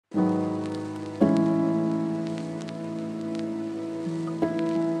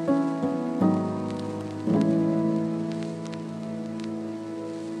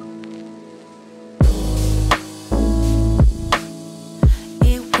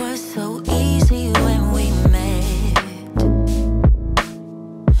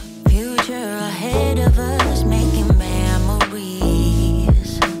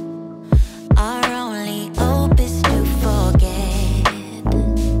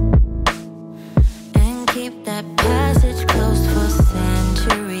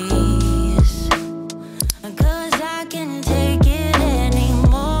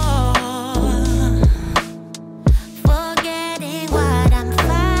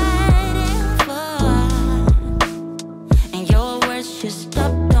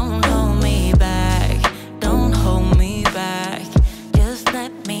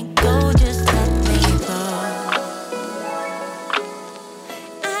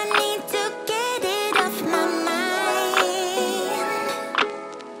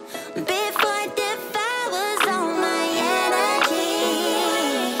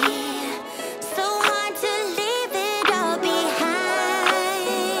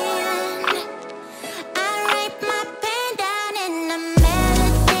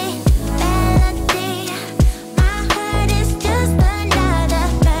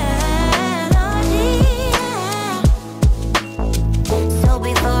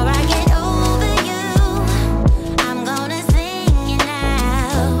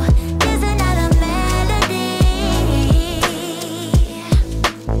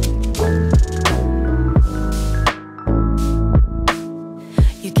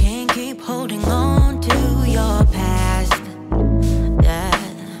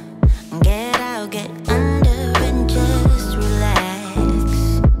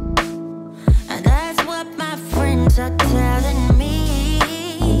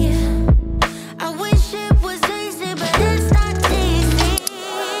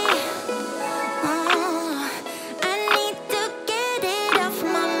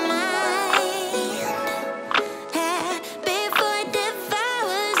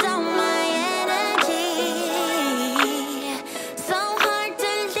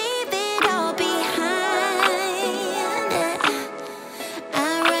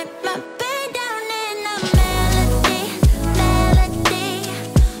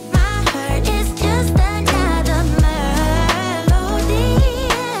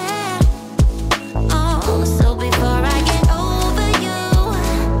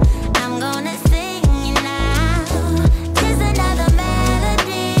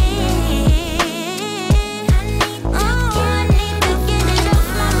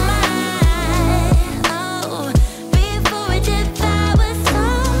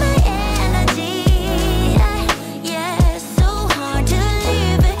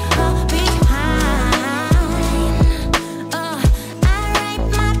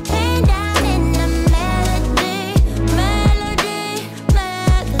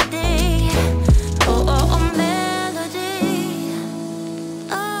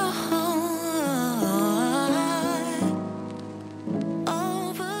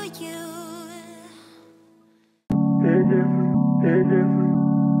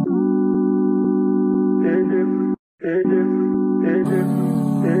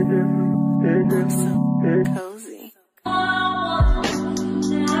Cozy.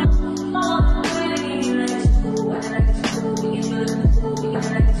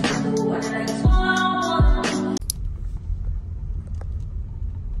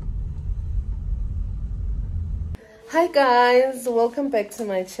 Hi guys, welcome back to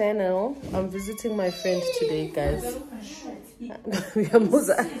my channel. I'm visiting my friend today, guys.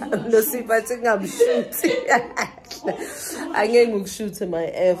 I'm shooting my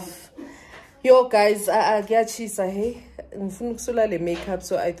F. Yo guys, I get cheese. Hey, makeup,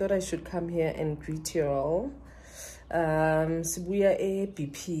 so I thought I should come here and greet you all. Sibuya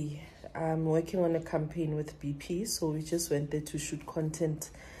BP. I'm working on a campaign with BP, so we just went there to shoot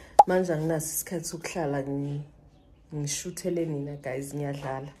content. Guys,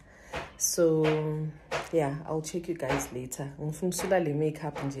 so yeah, I'll check you guys later.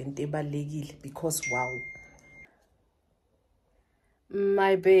 Makeup because wow,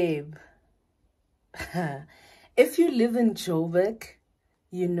 my babe. If you live in Joburg,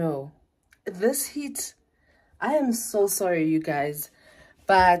 you know this heat. I am so sorry, you guys,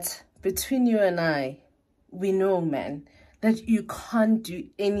 but between you and I, we know, man, that you can't do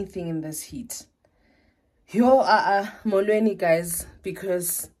anything in this heat. Yo, molweni guys,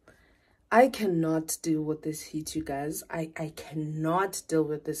 because I cannot deal with this heat, you guys. I cannot deal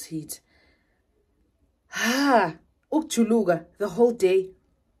with this heat. Ukjuluga the whole day.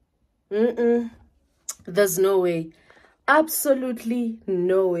 There's no way. Absolutely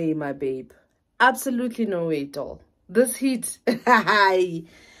no way, my babe. Absolutely no way at all. This heat.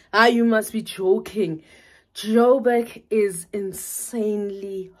 You must be joking. Joburg is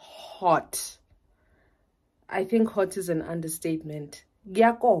insanely hot. I think hot is an understatement.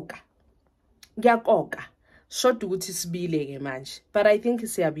 Giyakoka. Short ukuthi sibile ke manje. But I think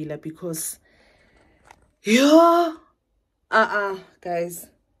siyabila because yo guys.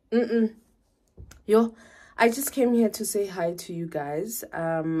 Yo, I just came here to say hi to you guys.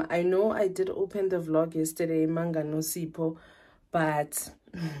 I know I did open the vlog yesterday, Manga no Sipo, but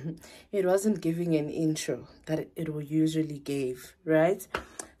it wasn't giving an intro that it usually gave, right?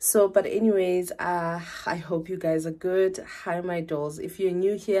 So, but anyways, I hope you guys are good. Hi, my dolls. If you're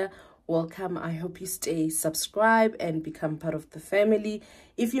new here, welcome. I hope you stay, subscribe, and become part of the family.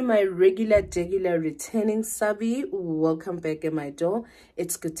 If you're my regular returning subby, welcome back, my doll.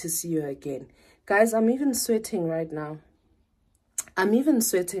 It's good to see you again. Guys, I'm even sweating right now.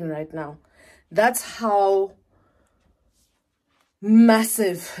 That's how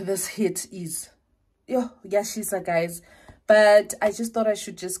massive this heat is. Yo, yashisa, guys. But I just thought I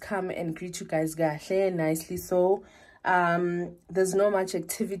should just come and greet you guys nicely. So there's no much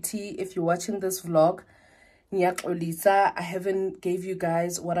activity. If you're watching this vlog, I haven't gave you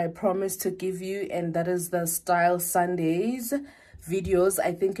guys what I promised to give you, and that is the Style Sundays videos.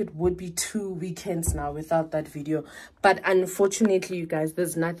 I think it would be 2 weekends now without that video, but unfortunately, you guys,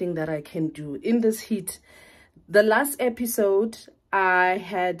 there's nothing that I can do in this heat. The last episode I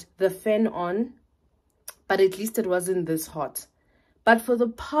had the fan on, but at least it wasn't this hot. But for the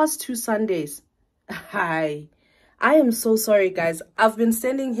past 2 Sundays, I am so sorry, guys. I've been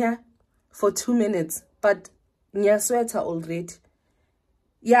standing here for 2 minutes, but nya sweater already.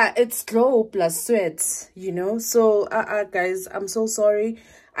 Yeah, it's glow plus sweat, you know. So, guys, I'm so sorry.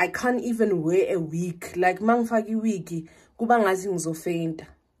 I can't even wear a wig. Like, mangfagi wigi, kuba ngazi ngizofenda.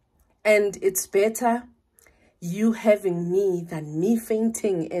 And it's better you having me than me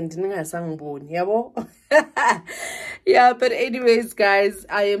fainting and ningasangiboni, yabo? Yeah, but anyways, guys,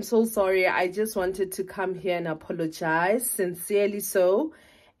 I am so sorry. I just wanted to come here and apologize, sincerely so,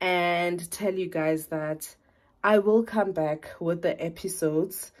 and tell you guys that I will come back with the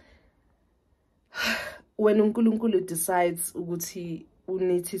episodes when uNkulunkulu decides ukuthi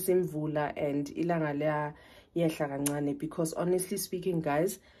unithisa imvula and ilanga liya yehla kancane, because honestly speaking,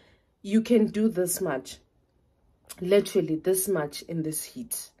 guys, you can do this much. Literally this much in this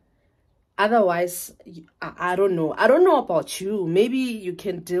heat. Otherwise, I don't know. I don't know about you. Maybe you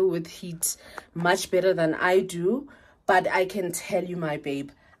can deal with heat much better than I do. But I can tell you, my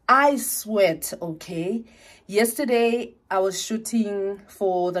babe, I sweat, okay? Yesterday, I was shooting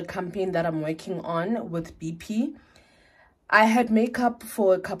for the campaign that I'm working on with BP. I had makeup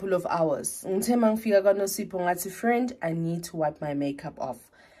for a couple of hours. Friend, I need to wipe my makeup off.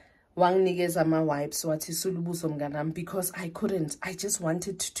 Wipes because I couldn't. I just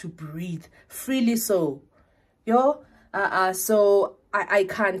wanted to breathe freely. So yo, so I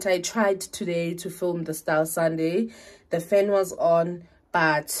can't. I tried today to film the Style Sunday. The fan was on,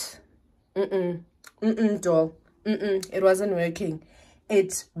 but it wasn't working.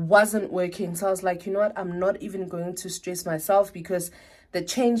 It wasn't working. So I was like, you know what, I'm not even going to stress myself, because the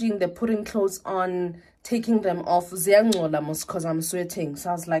changing, the putting clothes on, taking them off, because I'm sweating. So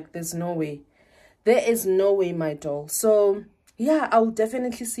I was like, there's no way. There is no way, my doll. So yeah, I'll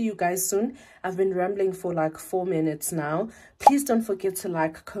definitely see you guys soon. I've been rambling for like 4 minutes now. Please don't forget to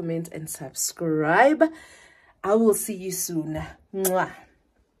like, comment, and subscribe. I will see you soon. Mwah.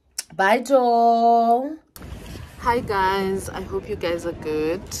 Bye, doll. Hi guys, I hope you guys are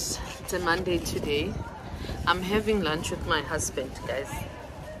good. It's a Monday today. I'm having lunch with my husband, guys.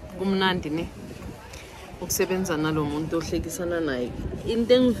 Kumnandi ne ukusebenza nalo muntu ohlekisana naye.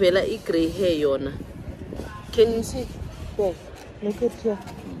 Into engivela i-grey hair yona. Can you see? There. Look at here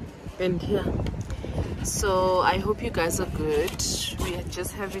and here. So I hope you guys are good. We are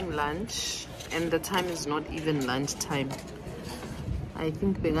just having lunch and the time is not even lunch time. I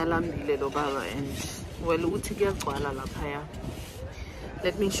think bengalambile lo baba and well,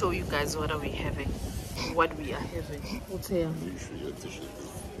 let me show you guys what are we having. What we are having. What's here?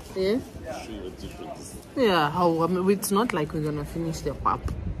 Yeah? Yeah, how it's not like we're gonna finish the pap.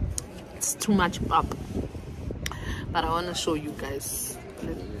 It's too much pap. But I wanna show you guys.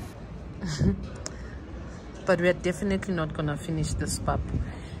 But we're definitely not gonna finish this pap.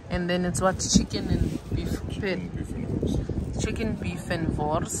 And then it's what, chicken and beef. Chicken, beef and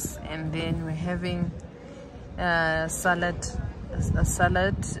vors. And then we're having salad,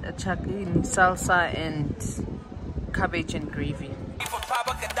 a chutney, salsa, and cabbage and gravy.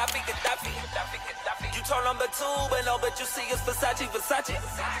 You turn on the tube and all that you see is Versace.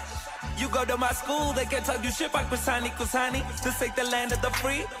 You go to my school, they can tell you shit like Kusani. This ain't the land of the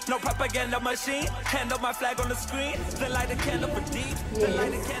free, no propaganda machine. Hand up my flag on the screen, the light a candle for deep, the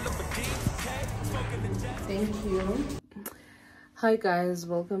light a candle for deep. Thank you. Hi guys,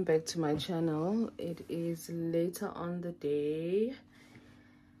 welcome back to my channel. It is later on the day.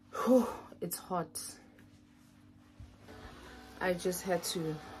 Whew, it's hot. I just had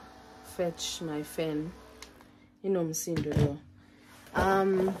to fetch my fan. You know, msindo.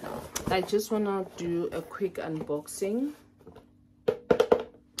 I just wanna do a quick unboxing.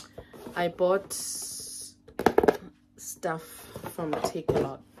 I bought stuff from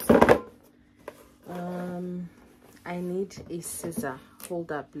Takealot. I need a scissor.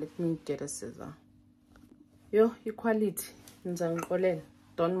 Hold up, let me get a scissor. Yo, equality.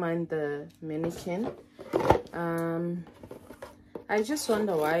 Don't mind the mannequin. I just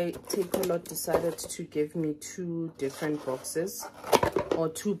wonder why Takealot decided to give me 2 different boxes, or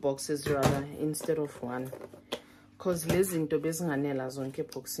 2 boxes rather, instead of 1. Because lezinto bezinganela zonke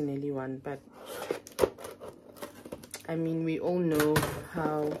boxineli 1, but I mean, we all know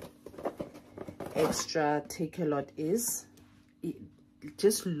how extra Takealot is.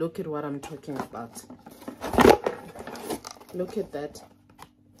 Just look at what I'm talking about. Look at that.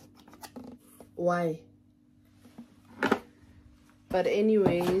 Why? But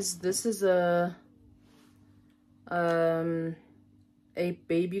anyways, this is a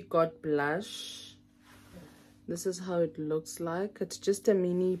baby got blush. This is how it looks like. It's just a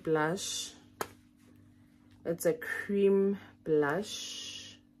mini blush. It's a cream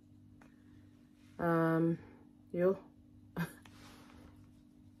blush. Yo.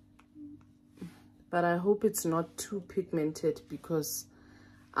 But I hope it's not too pigmented, because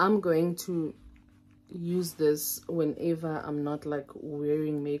I'm going to use this whenever I'm not like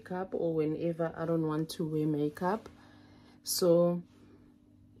wearing makeup, or whenever I don't want to wear makeup. So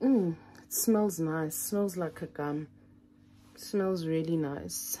it smells nice. Smells like a gum. Smells really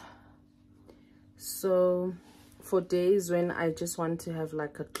nice. So for days when I just want to have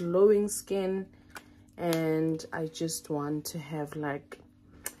like a glowing skin, and I just want to have like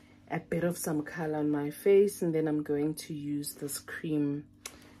a bit of some color on my face, and then I'm going to use this cream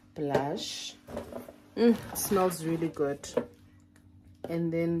blush. It smells really good.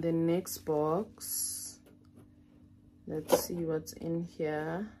 And then the next box, let's see what's in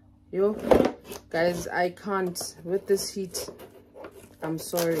here. Yo guys, I can't with this heat. I'm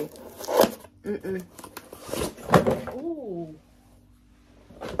sorry. Ooh.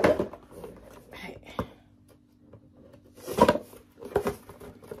 Hey.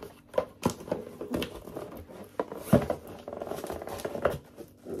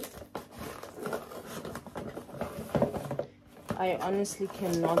 I honestly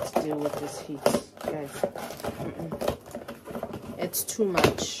cannot deal with this heat, guys. It's too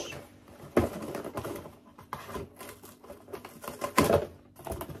much.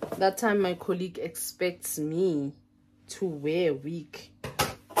 That time my colleague expects me to wear a wig.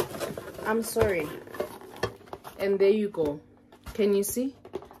 I'm sorry. And there you go. Can you see?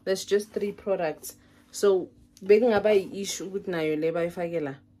 There's just 3 products. So, begging about issue with Nayole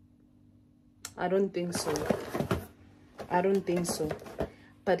Fagela. I don't think so. I don't think so.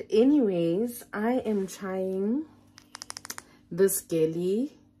 But anyways, I am trying this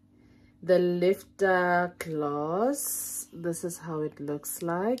girly, the lifter gloss. This is how it looks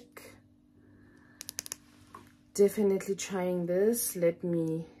like. Definitely trying this. Let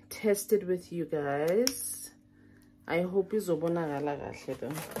me test it with you guys. I hope izobonakala kahle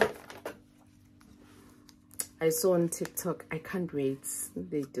though. I saw on TikTok. I can't wait.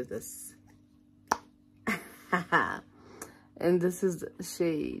 They do this. And this is the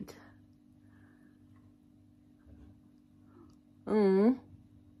shade.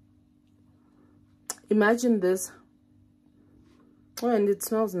 Imagine this. Oh, and it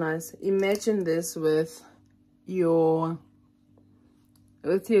smells nice. Imagine this with your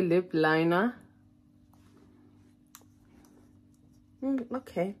lip liner.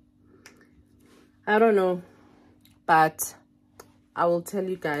 Okay. I don't know, but I will tell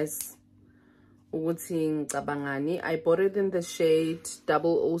you guys. I bought it in the shade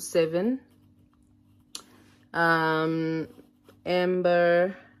 007 amber.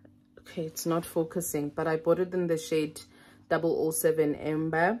 Okay, it's not focusing, but I bought it in the shade 007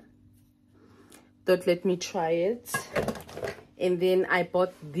 amber. Thought let me try it. And then I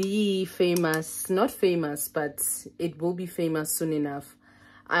bought the famous, not famous, but it will be famous soon enough.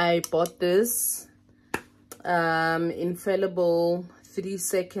 I bought this infallible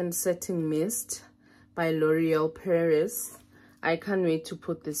 3-second setting mist by L'Oreal Paris. I can't wait to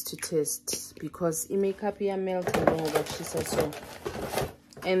put this to test because makeup here melting over. She said so.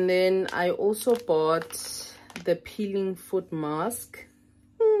 And then I also bought the peeling foot mask,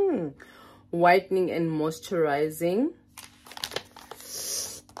 whitening and moisturizing.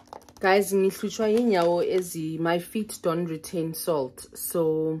 Guys, my feet don't retain salt,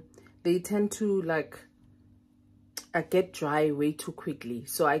 so they tend to like get dry way too quickly.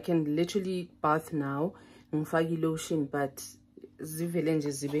 So I can literally bath now ngifake lotion, but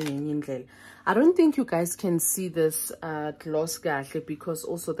I don't think you guys can see this gloss kahle because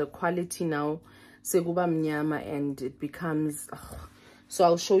also the quality now sekuba mnyama and it becomes so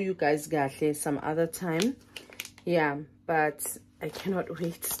I'll show you guys kahle some other time. Yeah, but I cannot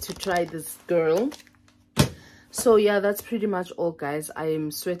wait to try this girl. So yeah, that's pretty much all, guys. I am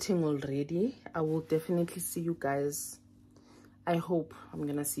sweating already. I will definitely see you guys. I hope I'm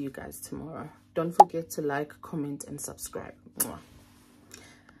gonna see you guys tomorrow. Don't forget to like, comment, and subscribe. Mwah.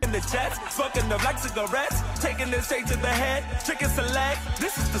 In the chest, smoking up like cigarettes, taking it straight to the head, chicken select.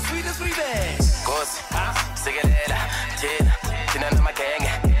 This is the sweetest revenge.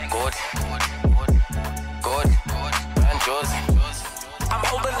 I'm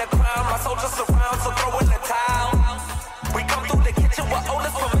holding the crown, my soldiers surround, so throw in the towel. We come through the kitchen with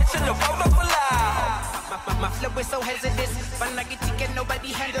owner's permission to roll up aloud. My flip is so hesitant, but I get to get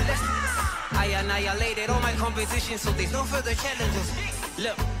nobody handle this. I annihilated all my competition, so there's no further challenges.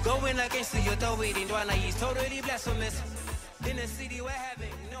 Look, going against you, throw it in Dwana, he's totally blasphemous. In a city we're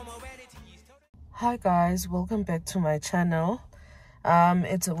having no morality. Hi guys, welcome back to my channel.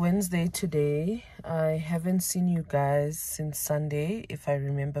 It's a Wednesday today. I haven't seen you guys since Sunday, if I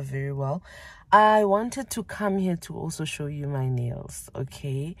remember very well. I wanted to come here to also show you my nails.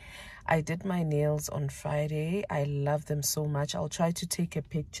 Okay, I did my nails on Friday. I love them so much. I'll try to take a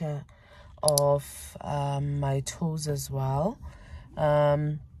picture of my toes as well.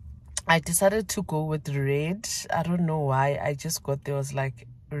 I decided to go with red. I don't know why. I just got there was like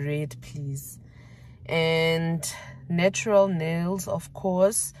red please, and natural nails, of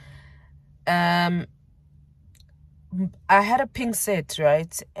course. I had a pink set,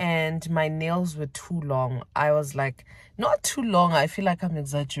 right, and my nails were too long. I was like, not too long, I feel like I'm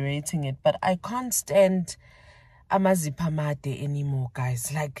exaggerating it, but I can't stand amazipamade anymore,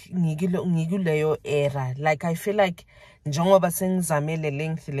 guys. Like ngiguleyo era. Like I feel like njengoba sengizamele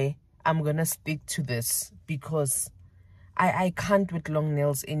length le, I'm gonna stick to this because I can't with long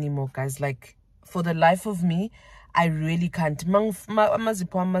nails anymore, guys. Like for the life of me, I really can't.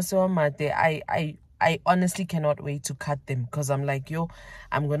 I honestly cannot wait to cut them because I'm like, yo,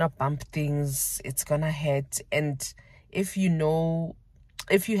 I'm gonna bump things, it's gonna hurt. And if you know,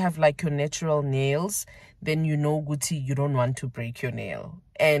 if you have like your natural nails, then you know, Guti, you don't want to break your nail.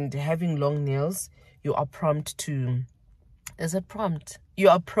 And having long nails, you are prompt to, is it prompt? You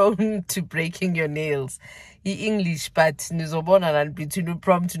are prone to breaking your nails. English, but nizobona between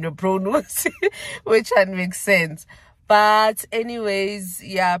prompt and prone, which one makes sense. But anyways,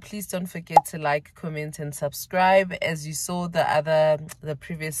 yeah, please don't forget to like, comment, and subscribe. As you saw the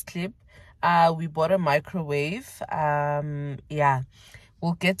previous clip, we bought a microwave. Yeah,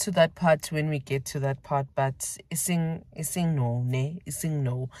 We'll get to that part when we get to that part, but ising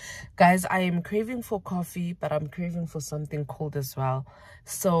no. Guys, I am craving for coffee, but I'm craving for something cold as well.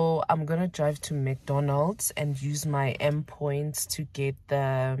 So I'm gonna drive to McDonald's and use my M points to get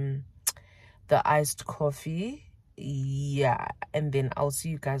the iced coffee. Yeah, and then I'll see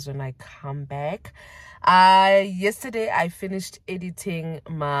you guys when I come back. Yesterday I finished editing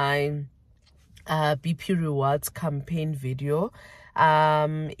my BP rewards campaign video.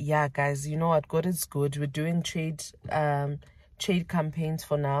 Yeah guys, you know what, God is good. We're doing trade campaigns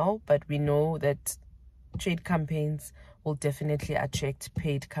for now, but we know that trade campaigns will definitely attract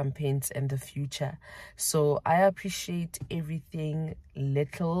paid campaigns in the future. So I appreciate everything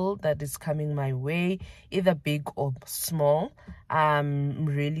little that is coming my way, either big or small. I'm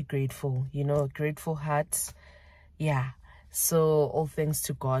really grateful, you know, grateful hearts. Yeah, so all thanks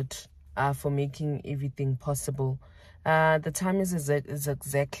to God for making everything possible. The time is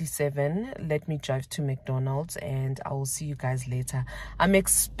exactly 7. Let me drive to McDonald's and I will see you guys later. I'm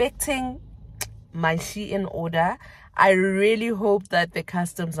expecting my Shein order. I really hope that the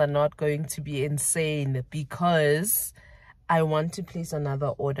customs are not going to be insane, because I want to place another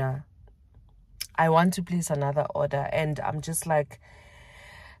order. And I'm just like,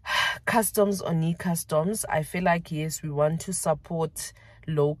 customs or knee customs, I feel like, yes, we want to support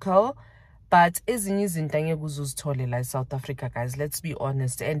local, but ezinye izinto angeke uzuzithole like South Africa, guys, let's be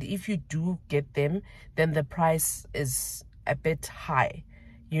honest. And if you do get them, then the price is a bit high,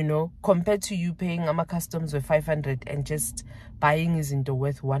 you know, compared to you paying customs with 500 and just buying izinto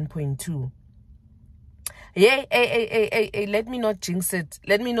worth 1.2. Hey, let me not jinx it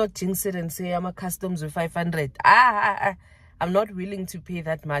and say customs with 500. I'm not willing to pay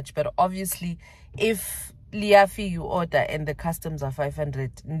that much. But obviously, if liafi you order and the customs are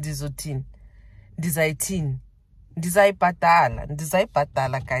 500, ndizotin,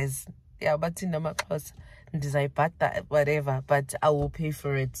 ndizayibhatala, guys. Yeah, but in the whatever, but I will pay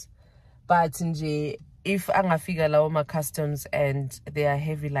for it. But if angafika lawo ma customs and they are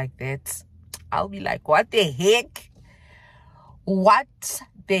heavy like that, I'll be like, what the heck?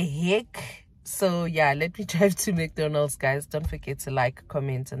 So yeah, let me drive to McDonald's, guys. Don't forget to like,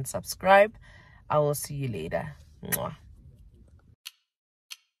 comment, and subscribe. I will see you later. Mwah.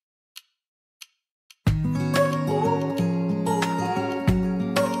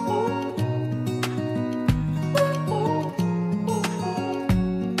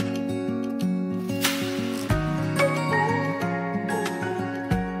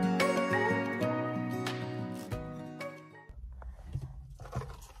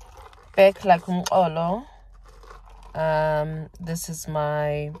 Back like umqolo. This is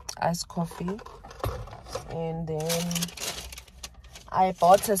my iced coffee, and then I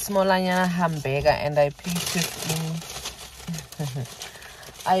bought a small hamburger and I paid 15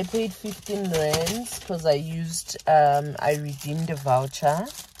 I paid 15 rands because I used I redeemed a voucher.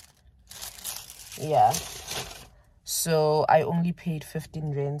 Yeah, so I only paid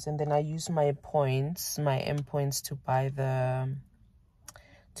 15 rands, and then I used my points, my M points, to buy the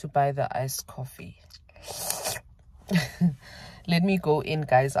iced coffee. Let me go in,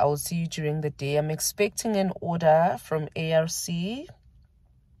 guys. I will see you during the day. I'm expecting an order from ARC.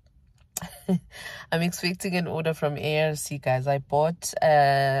 I'm expecting an order from ARC, guys. I bought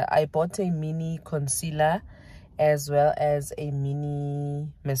a mini concealer as well as a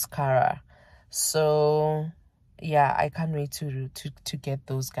mini mascara. So yeah, I can't wait to get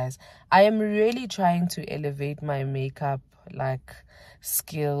those, guys. I am really trying to elevate my makeup like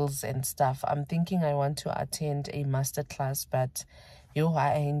skills and stuff. I'm thinking I want to attend a master class, but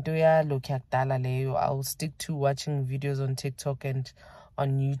I'll stick to watching videos on TikTok and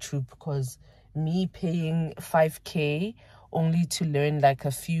on YouTube, because me paying 5K only to learn like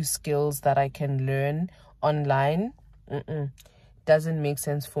a few skills that I can learn online doesn't make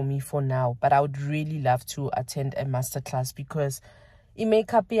sense for me for now. But I would really love to attend a master class, because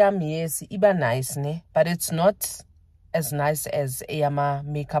makeup yes iba nice ne, but it's not as nice as a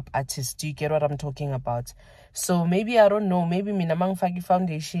makeup artist. Do you get what I'm talking about? So maybe, I don't know, maybe mina mangifaki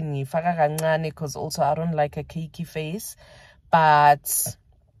foundation ngifaka kancane, because also I don't like a cakey face. But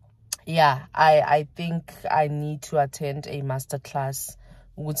yeah, I think I need to attend a master class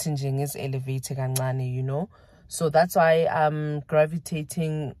ukuthi nje ngizelevate kancane, you know. So that's why I'm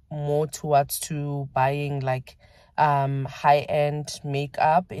gravitating more towards to buying like high-end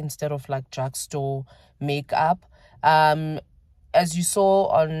makeup instead of like drugstore makeup. As you saw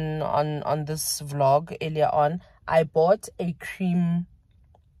on this vlog earlier on, I bought a cream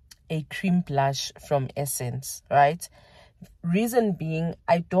blush from Essence, right? Reason being,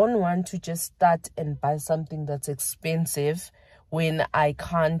 I don't want to just start and buy something that's expensive when I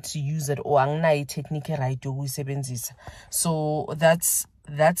can't use it or anginayo technique right ukuyisebenzisa. So that's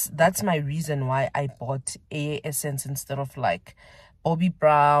my reason why I bought a essence instead of like Bobbi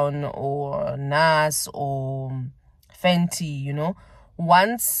Brown or Nars or Fenty, you know.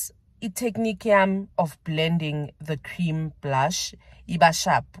 Once a technique of blending the cream blush iba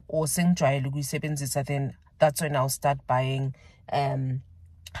sharp or sengijwayele ukuyisebenzisa, then that's when I'll start buying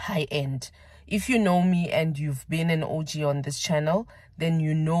high end. If you know me and you've been an OG on this channel, then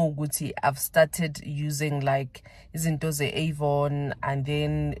you know Gucci, I've started using like izinto ze Avon, and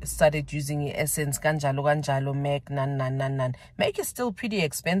then started using essence kanjalo MAC nan. MAC is still pretty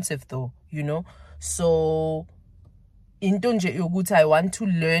expensive though, you know. So into nje yokuthi I want to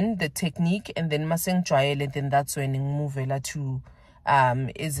learn the technique, and then masengijwayele, then that's when ngimuvela to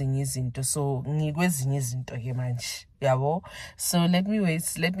ezinye izinto. So ngikwezinye izinto ke manje, yabo. So let me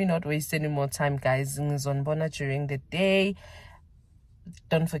not waste any more time, guys. Ngizonibona during the day.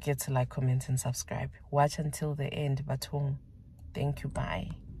 Don't forget to like, comment, and subscribe. Watch until the end. Batung. Thank you. Bye.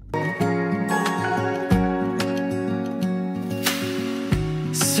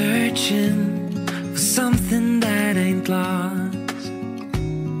 Searching for something that ain't lost.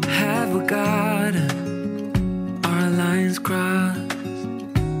 Have we got our lines crossed?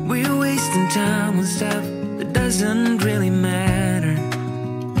 We're wasting time on stuff that doesn't really matter,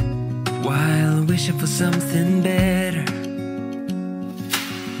 while wishing for something better.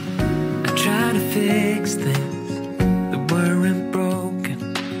 I try to fix things that weren't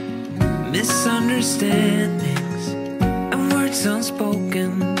broken, misunderstandings and words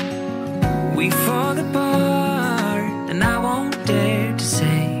unspoken. We fall apart, and I won't dare to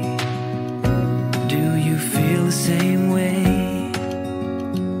say, do you feel the same way?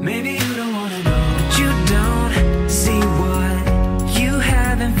 Maybe you don't wanna know, but you don't see what you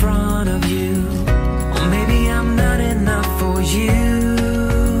have in front of you. Or maybe I'm not enough for you,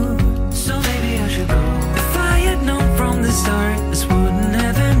 so maybe I should go. If I had known from the start, this wouldn't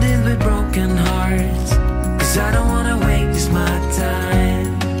have ended with broken hearts. Cause I don't wanna waste my time.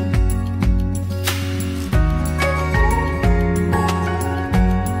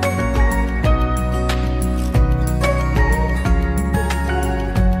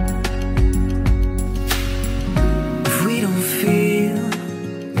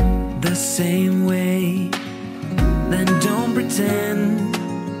 Same way, then don't pretend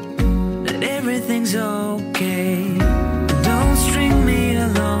that everything's okay. Don't string me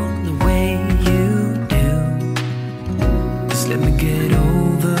along the way you do. Just let me get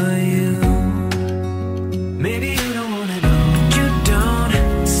over you. Maybe you don't wanna know, but you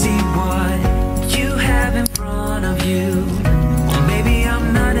don't see what you have in front of you. Or maybe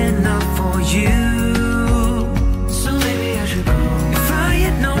I'm not enough for you.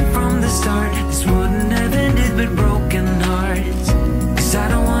 Start. This wouldn't have ended with broken hearts. Cause I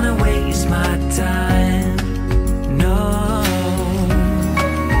don't wanna waste my time. No,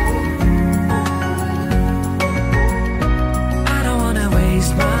 I don't wanna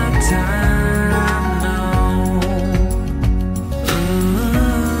waste my time. No.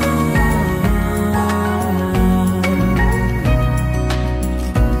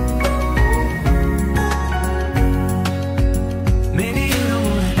 Maybe you don't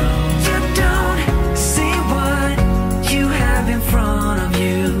wanna know.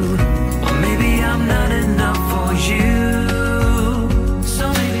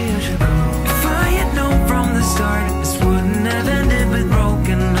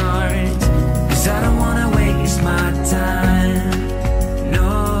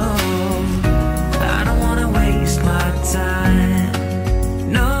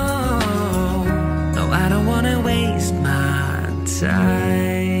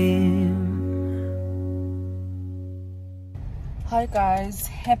 Hi guys,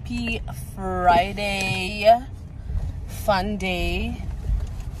 happy Friday, fun day.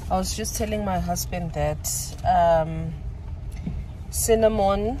 I was just telling my husband that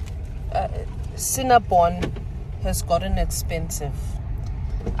Cinnabon has gotten expensive.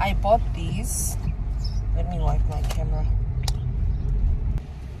 I bought these. Let me wipe my camera.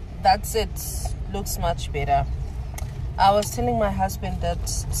 That's it. Looks much better. I was telling my husband that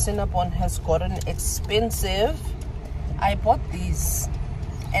Cinnabon has gotten expensive. I bought these,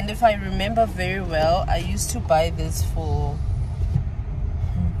 and if I remember very well, I used to buy this for,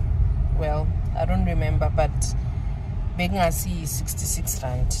 well, I don't remember, but Begasi is 66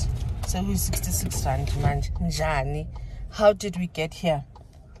 rand. So who's 66 rand, man? Njani? How did we get here?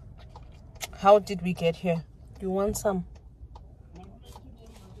 How did we get here? Do you want some?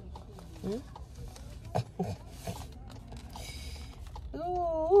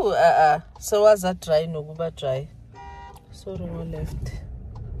 Ooh, so was that dry? No, but dry. Sorry, on left.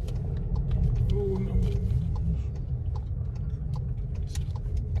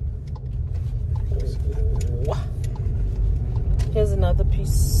 Here's another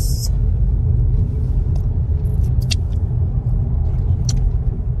piece.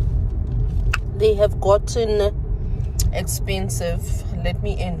 They have gotten expensive. Let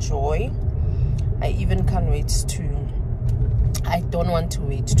me enjoy. I even can't wait to, I don't want to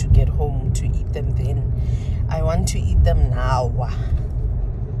wait to get home to eat them then. I want to eat them now.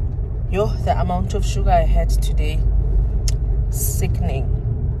 Yo, the amount of sugar I had today, sickening.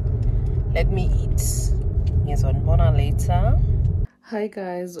 Let me eat. Yes, on bona later. Hi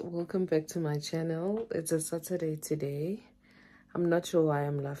guys, welcome back to my channel. It's a Saturday today. I'm not sure why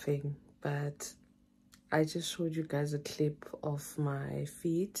I'm laughing, but I just showed you guys a clip of my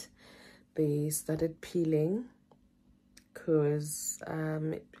feet. They started peeling because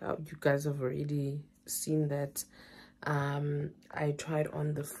you guys have already seen that I tried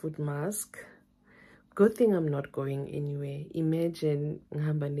on the foot mask. Good thing I'm not going anywhere. Imagine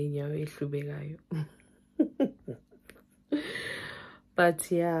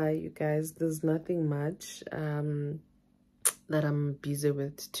but yeah, you guys, there's nothing much that I'm busy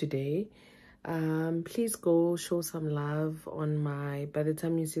with today. Please go show some love on my, by the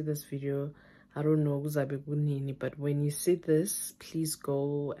time you see this video, I don't know, but when you see this, please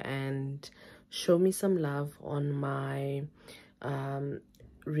go and show me some love on my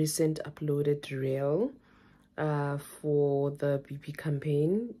recent uploaded reel for the BP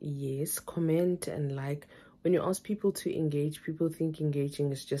campaign. Yes, comment and like. When you ask people to engage, people think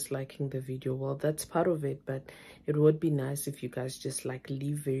engaging is just liking the video. Well, that's part of it, but it would be nice if you guys just like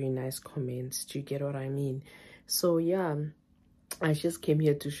leave very nice comments. Do you get what I mean? So yeah, I just came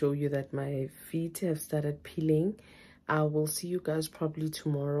here to show you that my feet have started peeling. I will see you guys probably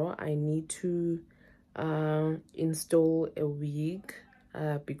tomorrow. I need to install a wig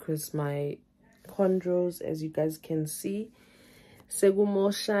because my chondros, as you guys can see,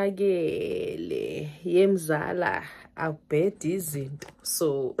 segumoshagele yemzala abed izinto,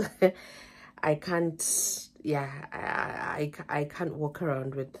 so I can't, yeah, I can't walk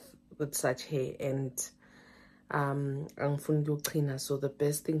around with such hair, and so the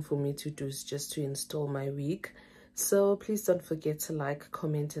best thing for me to do is just to install my wig. So please don't forget to like,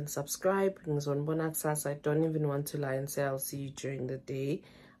 comment and subscribe. I don't even want to lie and say I'll see you during the day.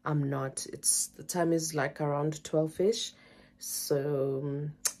 I'm not. It's the time is like around 12ish. So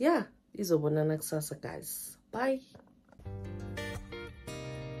yeah, izobona nakusasa guys. Bye.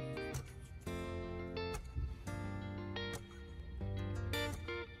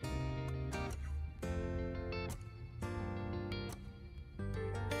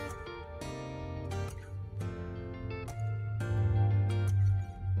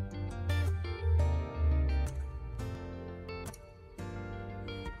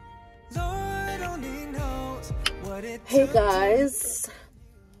 Hey guys,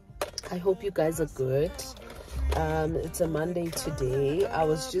 I hope you guys are good. It's a Monday today. I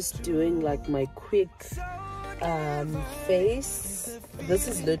was just doing like my quick face. This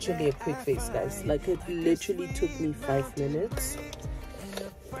is literally a quick face, guys. Like, it literally took me 5 minutes.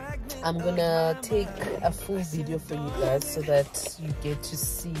 I'm gonna take a full video for you guys so that you get to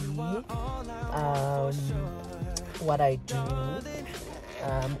see what I do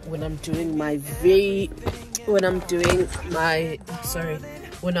when I'm doing my very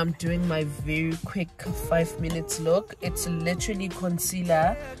quick 5 minutes look. It's literally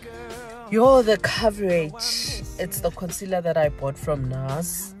concealer. Yo, the coverage, it's the concealer that I bought from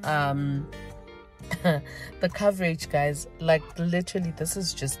Nars. The coverage, guys, like literally this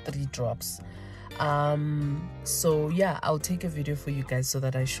is just 3 drops. So yeah, I'll take a video for you guys so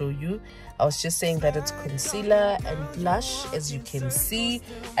that I show you. I was just saying that it's concealer and blush. As you can see,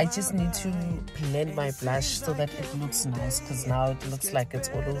 I just need to blend my blush so that it looks nice, because now it looks like it's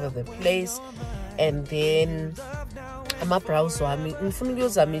all over the place. And then my brows,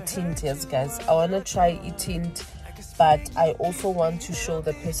 tint, yes guys, I want to try a tint, but I also want to show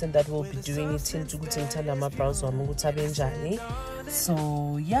the person that will be doing it tint.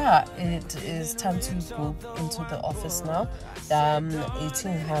 So yeah, it is time to go into the office now.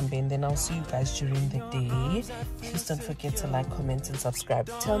 Eating ham, and then I'll see you guys during the day. Please don't forget to like, comment and subscribe.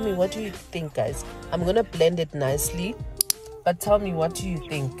 Tell me, what do you think, guys? I'm gonna blend it nicely, but tell me, what do you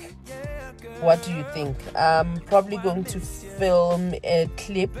think? What do you think? I'm probably going to film a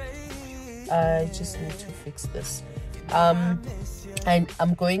clip. I just need to fix this. And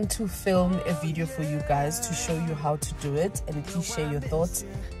I'm going to film a video for you guys to show you how to do it, and please share your thoughts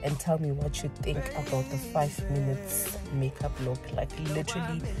and tell me what you think about the 5 minutes makeup look. Like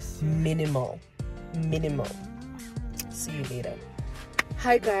literally minimal. see you later.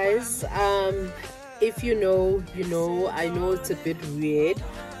 Hi guys, if you know, you know. I know it's a bit weird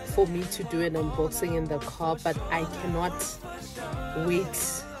for me to do an unboxing in the car, but I cannot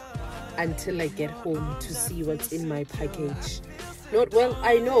wait until I get home to see what's in my package. Not well,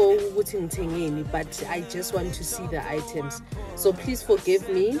 I know what's in Tengeni, but I just want to see the items. So please forgive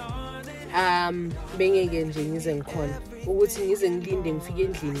me.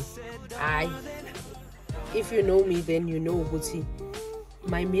 If you know me, then you know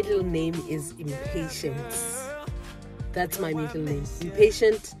my middle name is Impatience. That's my middle name,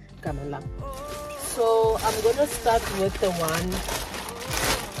 Impatient Kamala. So I'm gonna start with the one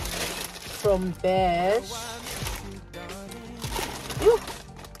from Beige.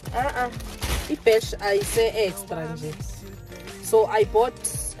 Beige, I say extra. So I bought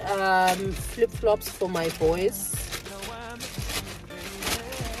flip-flops for my boys.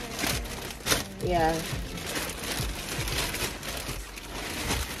 Yeah.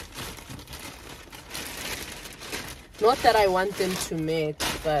 Not that I want them to match,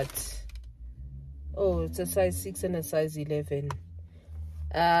 but oh, it's a size 6 and a size 11.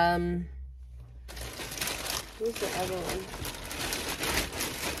 Where's the other one?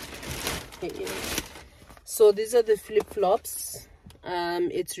 So these are the flip-flops.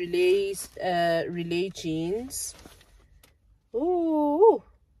 It's relay jeans. Oh,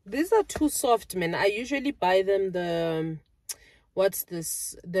 these are too soft, man. I usually buy them the what's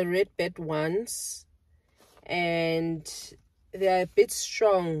this, the red bed ones, and they are a bit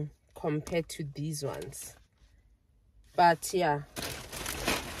strong compared to these ones. But yeah,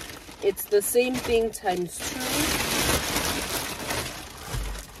 it's the same thing times 2.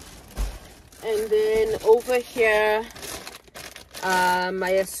 And then over here,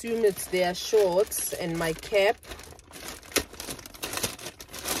 I assume it's their shorts and my cap.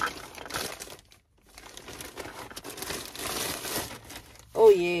 Oh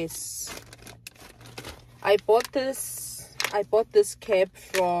yes, I bought this cap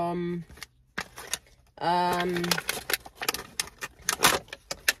from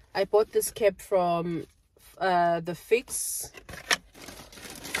the Fix,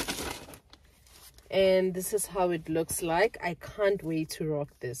 and this is how it looks like. I can't wait to rock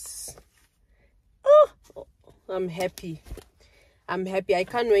this. Oh, I'm happy. I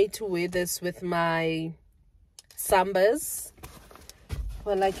can't wait to wear this with my Sambas.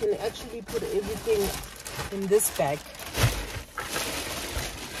 Well, I can actually put everything in this bag.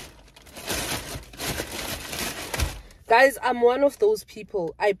 Guys, I'm one of those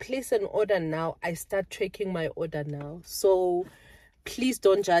people. I place an order now, I start tracking my order now. So please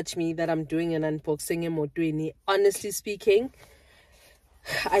don't judge me that I'm doing an unboxing or doing. Honestly speaking,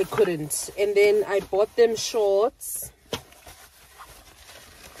 I couldn't. And then I bought them shorts.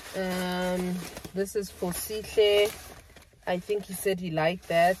 This is for Sihle. I think he said he liked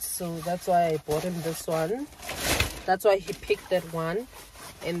that, so that's why I bought him this one. That's why he picked that one.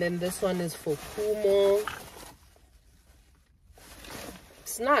 And then this one is for Kumo.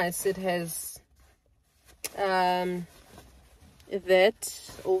 It's nice. It has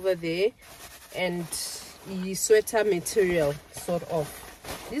that over there and the sweater material, sort of.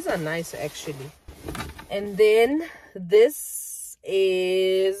 These are nice actually. And then this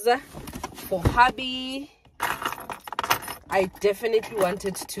is for hubby. I definitely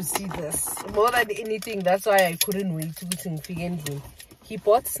wanted to see this more than anything. That's why I couldn't wait to see. He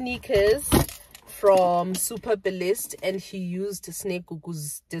bought sneakers from Super Bellist and he used Snake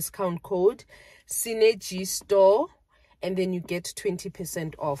Gugu's discount code Synergy Store, and then you get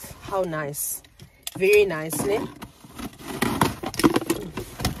 20% off. How nice. Very nice, ne?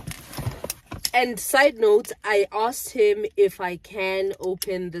 And side note, I asked him if I can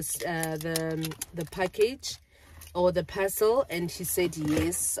open this the package or the parcel, and he said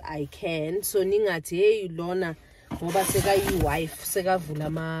yes, I can. So ningathi hey lona ngoba seka yiwife seka vula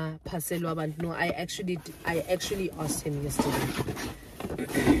ama parcel wabantu. No, I actually asked him yesterday.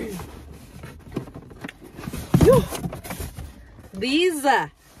 These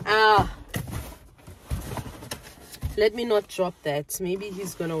let me not drop that. Maybe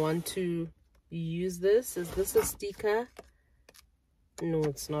he's gonna want to use this. Is this a sticker? No,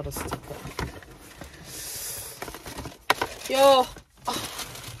 it's not a sticker. Yo,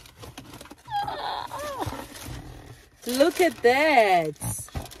 look at that.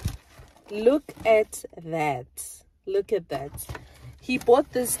 Look at that. Look at that. He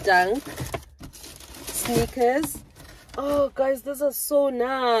bought this Dunk sneakers. Oh guys, these are so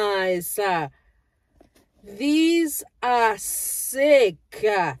nice. These are sick.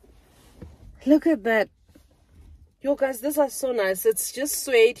 Look at that. Yo guys, these are so nice. It's just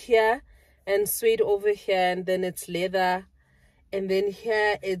suede here, and suede over here, and then it's leather, and then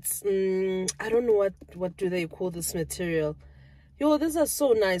here it's I don't know what do they call this material. Yo, these are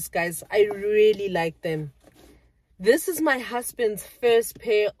so nice, guys. I really like them. This is my husband's first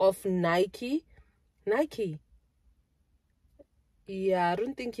pair of Nike. Yeah, I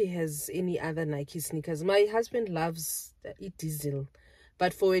don't think he has any other Nike sneakers. My husband loves diesel,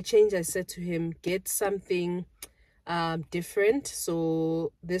 but for a change I said to him, get something different.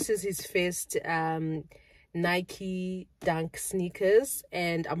 So this is his first Nike Dunk sneakers,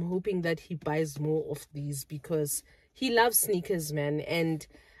 and I'm hoping that he buys more of these because he loves sneakers, man. And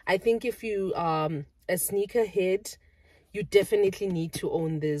I think if you a sneakerhead, you definitely need to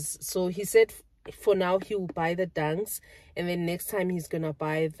own this. So he said for now he will buy the Dunks, and then next time he's gonna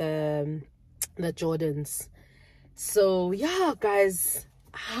buy the Jordans. So yeah, guys,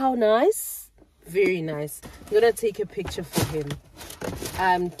 how nice. Very nice. I'm gonna take a picture for him.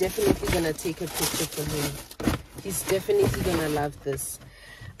 I'm definitely gonna take a picture for him. He's definitely gonna love this.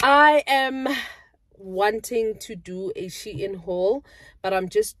 I am wanting to do a Shein haul, but I'm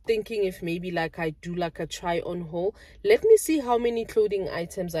just thinking if maybe like I do like a try on haul. Let me see how many clothing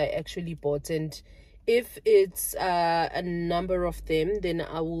items I actually bought, and if it's a number of them, then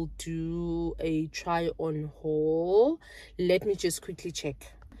I will do a try on haul. Let me just quickly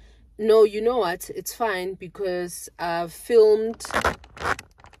check. No, you know what, it's fine because I've filmed,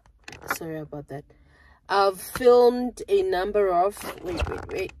 sorry about that, I've filmed a number of,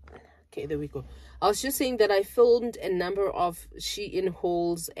 wait, okay, there we go. I was just saying that I filmed a number of Shein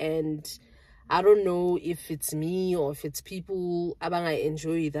hauls, and I don't know if it's me or if it's people abang I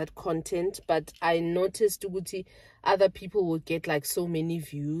enjoy that content, but I noticed Uguti other people would get like so many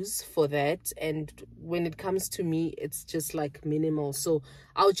views for that, and when it comes to me it's just like minimal. So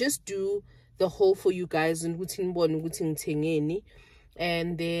I'll just do the haul for you guys, and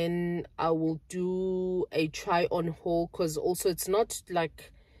then I will do a try on haul, because also it's not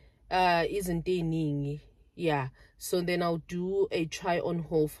like isn't there, yeah. So then I'll do a try on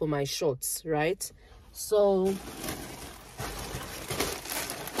haul for my shorts, right? So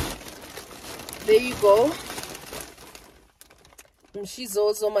there you go. She's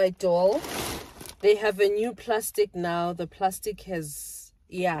also my doll. They have a new plastic now. The plastic has,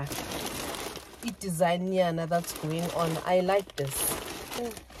 yeah, it design, yeah, now that's going on. I like this.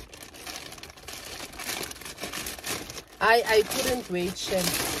 I couldn't wait, Shem.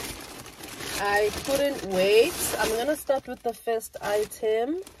 I couldn't wait. I'm gonna start with the first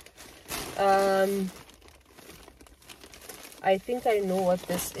item. I think I know what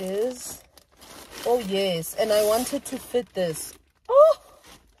this is. Oh yes, and I wanted to fit this.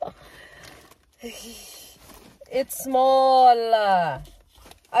 Oh, it's small.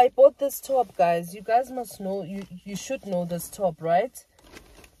 I bought this top, guys. You guys must know, you should know this top, right?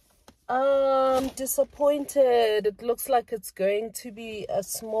 I'm disappointed. It looks like it's going to be a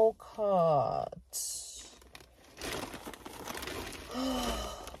small cart.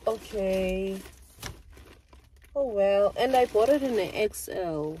 Okay. Oh well. And I bought it in an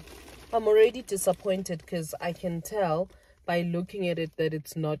XL. I'm already disappointed because I can tell by looking at it that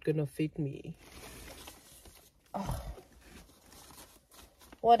it's not gonna fit me. Oh.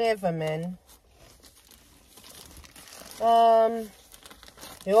 Whatever, man.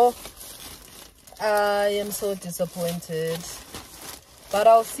 Yo, I am so disappointed, but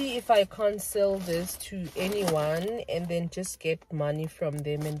I'll see if I can't sell this to anyone and then just get money from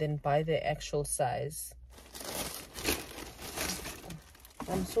them and then buy the actual size.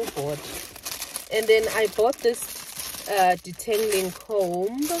 I'm so bored. And then I bought this detangling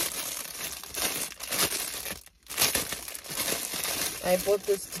comb.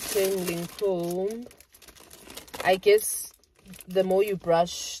 I guess the more you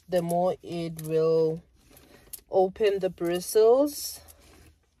brush, the more it will open the bristles.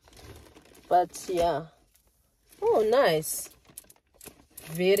 But yeah. Oh, nice.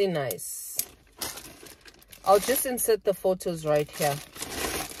 Very nice. I'll just insert the photos right here.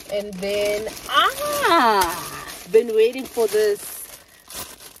 And then, been waiting for this.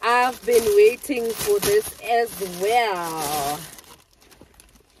 I've been waiting for this as well.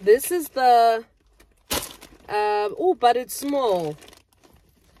 This is the oh, but it's small.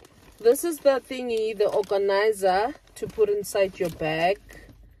 This is the thingy, the organizer to put inside your bag.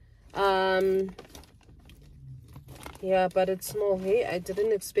 Yeah, but it's small. Hey, I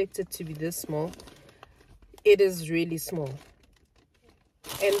didn't expect it to be this small. It is really small.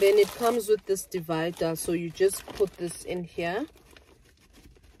 And then it comes with this divider, so you just put this in here.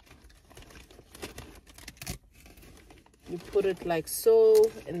 You put it like so,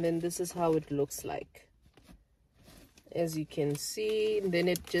 and then this is how it looks like. as you can see. And then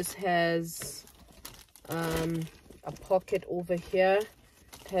it just has a pocket over here.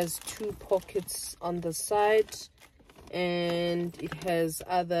 It has 2 pockets on the side, and it has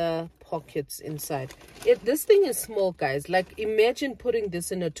other pockets inside. This thing is small, guys. Like, imagine putting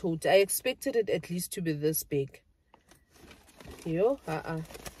this in a tote. I expected it at least to be this big. Yo,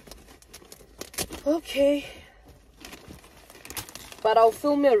 okay, but I'll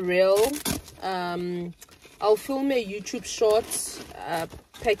film a reel. I'll film a YouTube shorts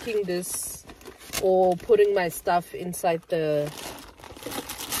packing this or putting my stuff inside the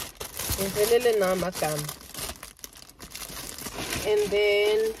and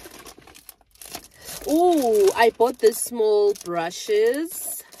then I bought this small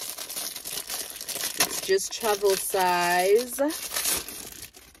brushes. It's just travel size.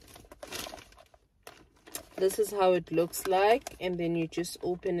 This is how it looks like, and then you just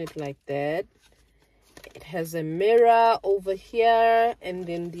open it like that. It has a mirror over here, and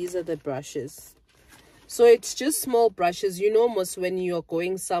then these are the brushes. So it's just small brushes, you know, most when you're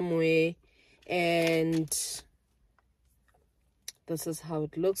going somewhere, and this is how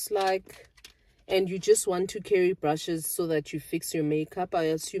it looks like. And you just want to carry brushes so that you fix your makeup. I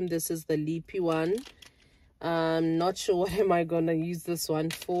assume this is the leapy one. I'm not sure what am I gonna use this one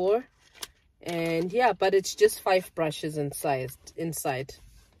for. And yeah, but it's just 5 brushes inside.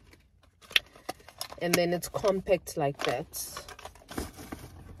 And then it's compact like that.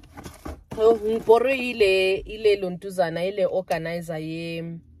 Oh, ile lontuzana ile organizer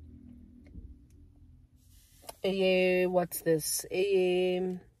what's this?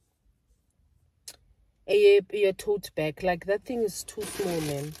 A tote bag. Like, that thing is too small,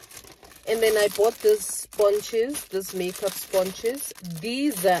 man. And then I bought this sponges, this makeup sponges.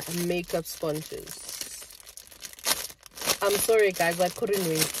 These are makeup sponges. I'm sorry, guys, I couldn't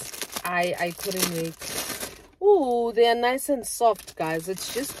wait. I couldn't wait. Oh, they are nice and soft, guys.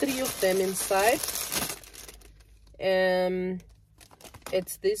 It's just 3 of them inside.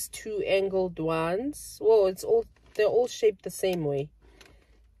 It's these 2 angled ones. Whoa, they're all shaped the same way.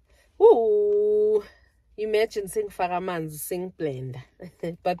 Oh, imagine sing faramanz, sing blend.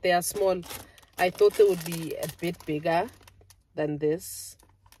 But they are small. I thought they would be a bit bigger than this.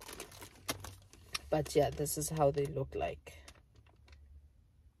 But yeah, this is how they look like.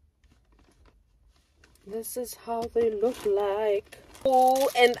 This is how they look like. Oh,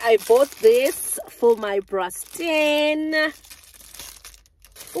 and I bought this for my bra stand.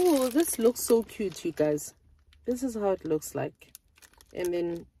 Oh, this looks so cute, you guys. This is how it looks like. And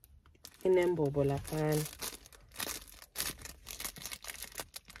then in Mbobola pan.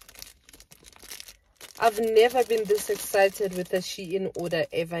 I've never been this excited with a Shein order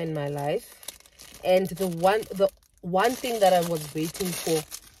ever in my life. And the one thing that I was waiting for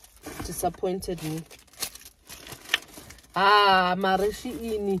disappointed me.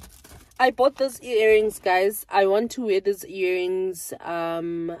 Shein. I bought these earrings, guys. I want to wear these earrings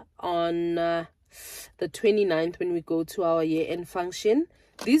on the 29th when we go to our year-end function.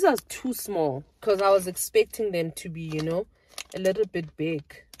 These are too small because I was expecting them to be, you know, a little bit big.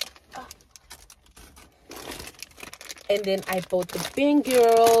 And then I bought the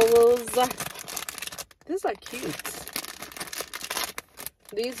bangles. These are cute.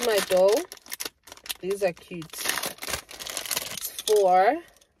 These, my doll. These are cute. It's 4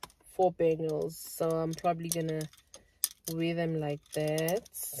 bangles. So I'm probably gonna wear them like that.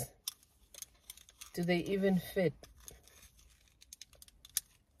 Do they even fit?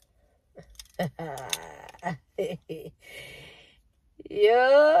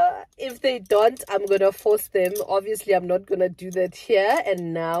 Yeah, if they don't, I'm gonna force them. Obviously, I'm not gonna do that here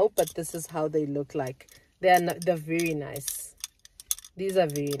and now, but this is how they look like. They're very nice. These are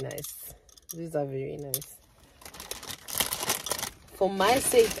very nice. These are very nice. For my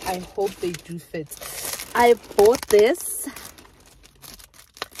sake, I hope they do fit. I bought this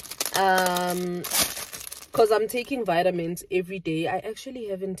because I'm taking vitamins every day. I actually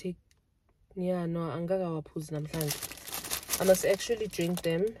haven't taken. Yeah, no, I must actually drink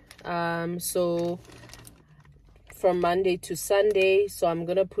them. So from Monday to Sunday. So I'm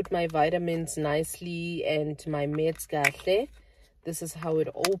gonna put my vitamins nicely and my meds kahle. This is how it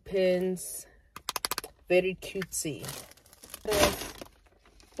opens. Very cutesy.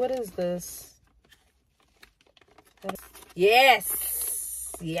 What is this?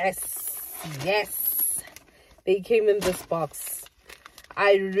 Yes, they came in this box.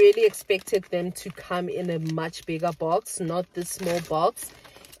 I really expected them to come in a much bigger box, not this small box.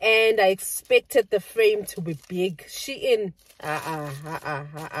 And I expected the frame to be big. Shein.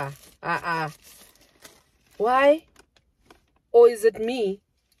 Why? Or is it me?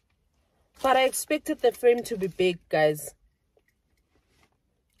 But I expected the frame to be big, guys.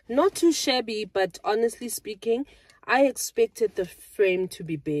 Not too shabby, but honestly speaking, I expected the frame to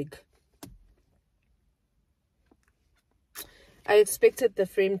be big. I expected the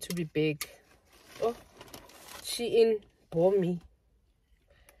frame to be big. Oh, Shein, bore me.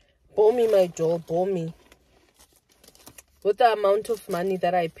 Bore me, my doll, bore me. With the amount of money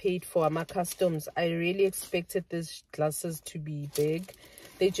that I paid for my customs, I really expected these glasses to be big.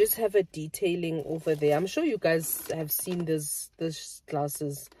 They just have a detailing over there. I'm sure you guys have seen these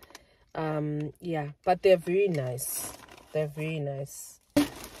glasses. Yeah, but they're very nice. They're very nice.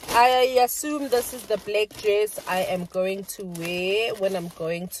 I assume this is the black dress I am going to wear when I'm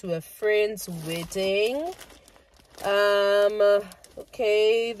going to a friend's wedding.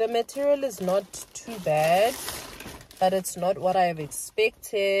 Okay, the material is not too bad, but it's not what I've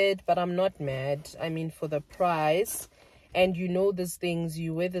expected. But I'm not mad. I mean, for the price, and you know these things,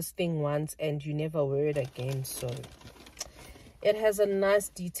 you wear this thing once and you never wear it again. So it has a nice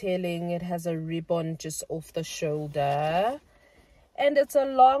detailing. It has a ribbon just off the shoulder. And it's a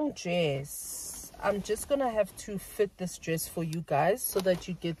long dress. I'm just going to have to fit this dress for you guys so that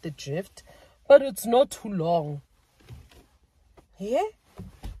you get the drift. But it's not too long. Yeah?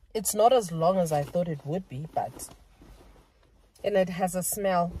 It's not as long as I thought it would be, but... And it has a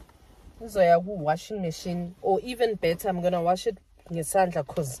smell. So I will washing machine. Or even better, I'm going to wash it ngesandla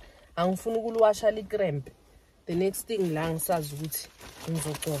because I'm going to wash it cramp. The next thing lang says ukuthi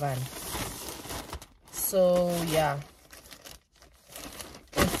ngizogqokana. So yeah.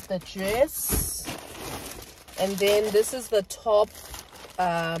 It's the dress, and then this is the top.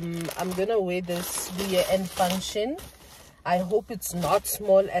 I'm gonna wear this year-end function. I hope it's not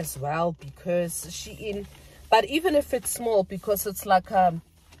small as well, because but even if it's small, because it's like a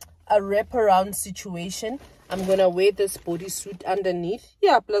wraparound situation, I'm gonna wear this bodysuit underneath.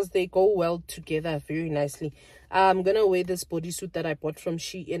 Yeah, plus they go well together very nicely. I'm gonna wear this bodysuit that I bought from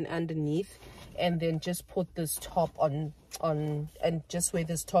Shein underneath, and then just put this top on and just wear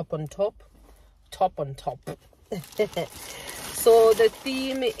this top on top. So the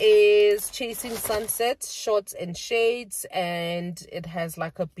theme is chasing sunsets, shorts and shades, and it has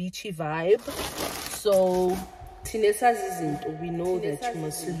like a beachy vibe. So we know that you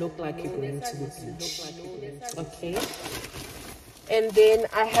must look like you're going to the beach. Okay, and then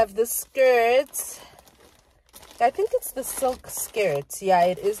I have the skirt. I think it's the silk skirt. Yeah,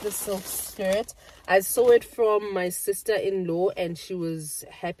 it is the silk skirt. I saw it from my sister-in-law and she was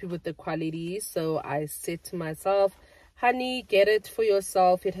happy with the quality. So I said to myself, honey, get it for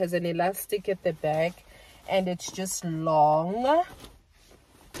yourself. It has an elastic at the back and it's just long.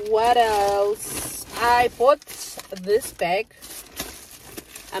 What else? I bought this bag.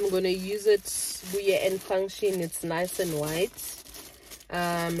 I'm going to use it for year-end function. It's nice and white.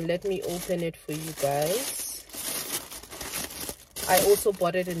 Let me open it for you guys. I also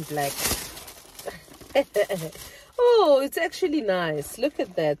bought it in black. Oh, it's actually nice. Look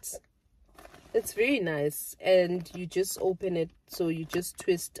at that. It's very nice. And you just open it. So you just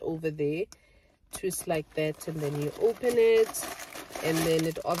twist over there. Twist like that. And then you open it. And then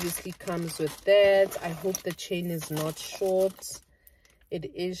it obviously comes with that. I hope the chain is not short. It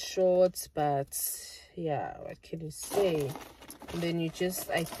is short. But yeah, what can you say? And then you just,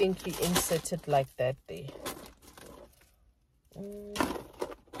 I think you insert it like that there.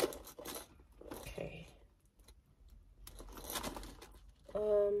 Okay.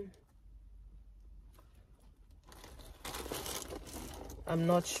 I'm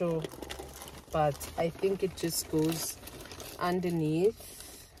not sure, but I think it just goes underneath,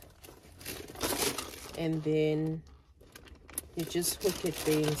 and then you just hook it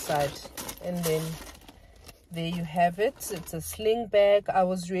there inside, and then there you have it. It's a sling bag. I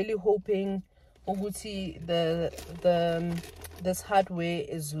was really hoping this hardware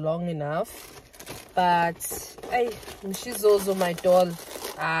is long enough, but she's also my doll.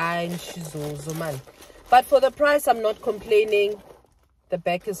 She's also man. But for the price, I'm not complaining. The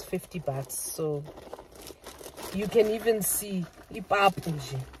bag is 50 bahts, so you can even see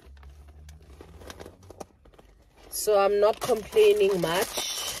so I'm not complaining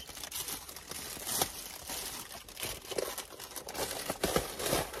much.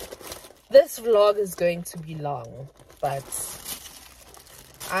 This vlog is going to be long, but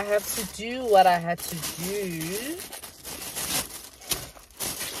I have to do what I had to do.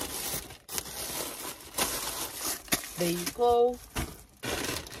 There you go.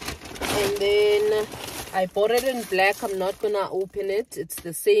 And then I bought it in black. I'm not gonna open it. It's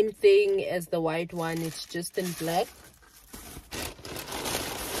the same thing as the white one. It's just in black.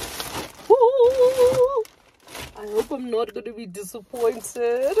 Ooh, I hope I'm not gonna be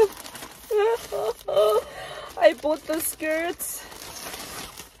disappointed. I bought the skirt.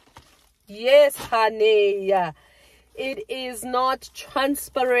 Yes, honey. It is not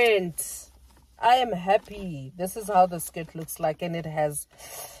transparent. I am happy. This is how the skirt looks like, and it has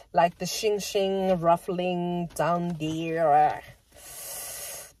like the shing ruffling down there.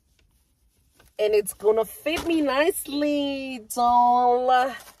 And it's gonna fit me nicely,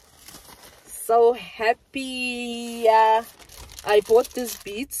 doll. So happy. I bought these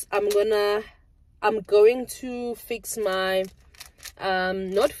beads. I'm going to fix my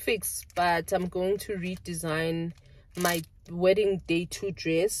not fix, but I'm going to redesign my wedding day 2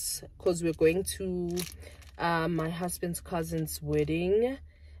 dress, because we're going to my husband's cousin's wedding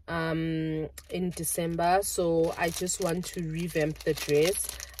in December. So I just want to revamp the dress.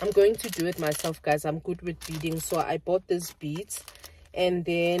 I'm going to do it myself, guys. I'm good with beading, so I bought these beads, and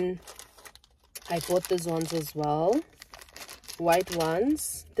then I bought these ones as well, white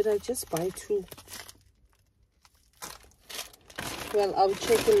ones. Did I just buy 2? Well, I'll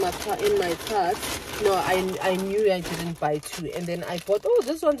check in my cart. No, I knew I didn't buy 2. And then I bought, oh,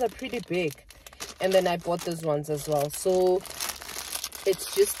 these ones are pretty big. And then I bought these ones as well. So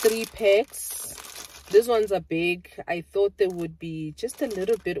it's just 3 packs. These ones are big. I thought they would be just a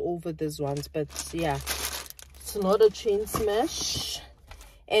little bit over these ones, but yeah, it's not a chain smash.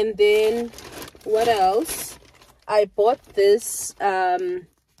 And then what else? I bought this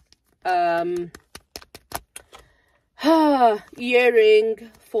earring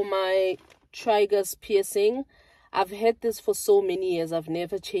for my trigus piercing. I've had this for so many years. I've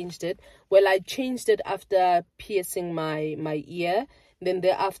never changed it. Well, I changed it after piercing my ear. Then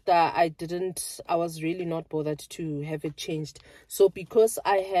thereafter, I was really not bothered to have it changed. So because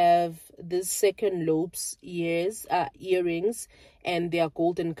I have this second lobes earrings, and they are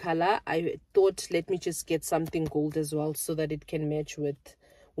golden color, I thought, let me just get something gold as well, so that it can match with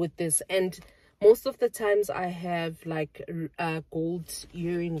this. And most of the times I have like gold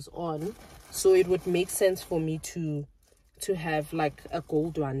earrings on, so it would make sense for me to have like a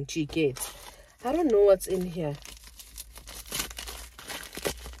gold one. Do you get? I don't know what's in here.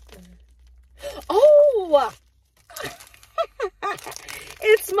 Oh,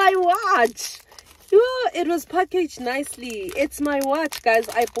 it's my watch. Oh, it was packaged nicely. It's my watch, guys.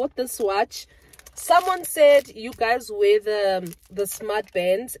 I bought this watch. Someone said you guys wear the smart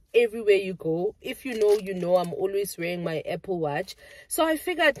bands everywhere you go. If you know, you know. I'm always wearing my Apple Watch. So I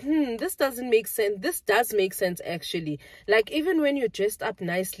figured, this doesn't make sense. This does make sense, actually. Like, even when you're dressed up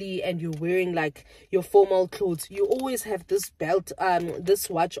nicely and you're wearing like your formal clothes, you always have this belt, this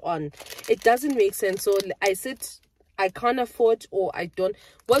watch on. It doesn't make sense. So I said, I can't afford, or I don't.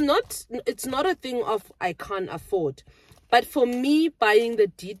 Well, it's not a thing of I can't afford. But for me, buying the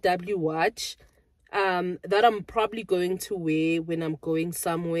DW watch, that I'm probably going to wear when I'm going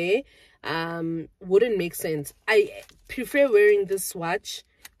somewhere, wouldn't make sense. I prefer wearing this watch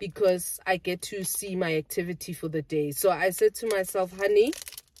because I get to see my activity for the day. So I said to myself, honey,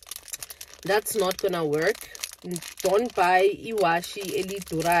 that's not gonna work. Don't buy iwashi eli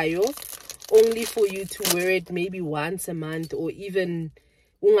durayo only for you to wear it maybe once a month, or even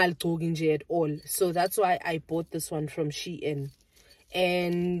ungaltoginje at all. So that's why I bought this one from Shein.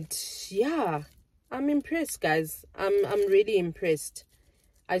 And yeah, I'm impressed, guys. I'm really impressed.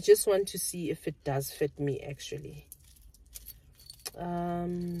 I just want to see if it does fit me, actually.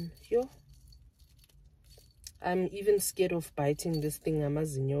 I'm even scared of biting this thing,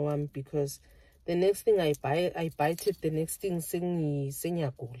 amazinyo, because the next thing I bite it, the next thing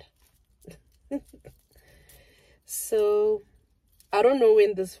senyakula. So I don't know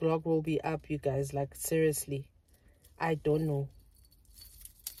when this vlog will be up, you guys. Like, seriously, I don't know.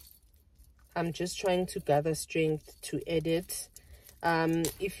 I'm just trying to gather strength to edit.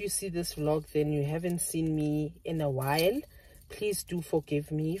 If you see this vlog, then you haven't seen me in a while. Please do forgive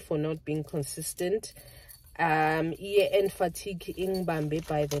me for not being consistent. Ear and fatigue ingbambe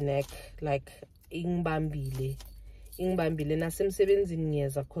by the neck, like ingbambile nasemsebenzini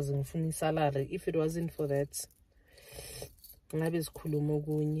ngiyeza cause ngifuna isalary. If it wasn't for that, ngabe sikhuluma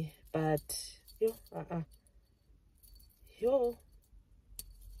okunye. But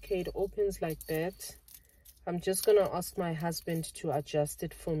okay, it opens like that. I'm just gonna ask my husband to adjust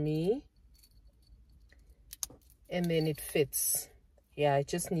it for me, and then it fits. Yeah, I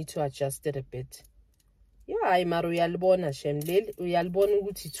just need to adjust it a bit. Yeah, mara uyalibona shemleli, uyalibona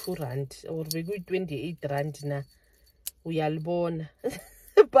ukuthi 2 rand or bekuyi 28 rand na. Uyalibona.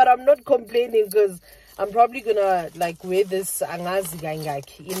 But I'm not complaining because I'm probably gonna like wear this angazi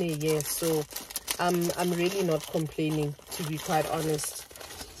kangaki in a year. So I'm really not complaining, to be quite honest.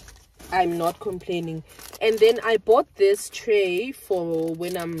 I'm not complaining. And then I bought this tray for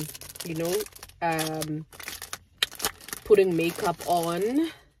when I'm you know, putting makeup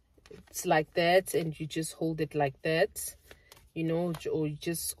on. It's like that, and you just hold it like that, you know, or you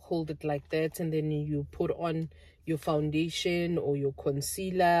just hold it like that, and then you put on your foundation or your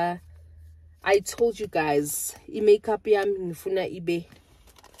concealer. I told you guys, makeup ibe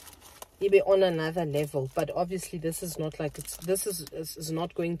on another level, but obviously this is not like this is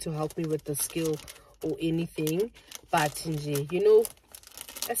not going to help me with the skill or anything, but you know,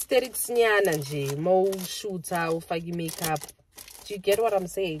 aesthetics nyana nje mo shooter ufaki makeup. Do you get what I'm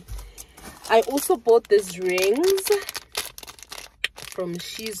saying? I also bought these rings from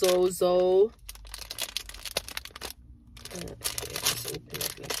Shizozo. Just open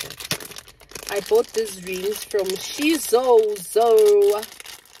it like that. I bought these rings from Shizozo.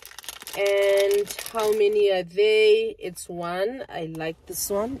 And how many are they? It's one. I like this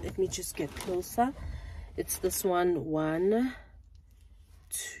one. Let me just get closer. It's this one. 1,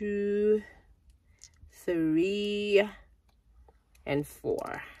 2, 3, and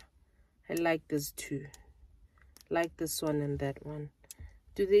 4. I like this too. Like this one and that one.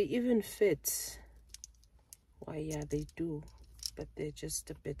 Do they even fit? Why, yeah, they do, but they're just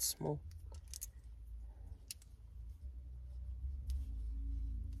a bit small.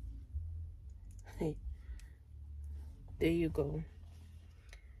 Hey, there you go.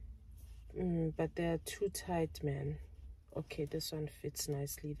 But they're too tight, man. Okay, this one fits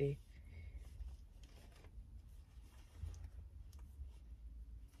nicely there.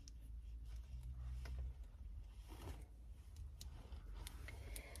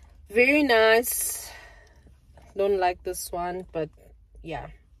 Very nice. Don't like this one, but yeah.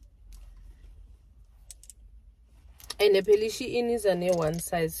 And the Pelishi in is a one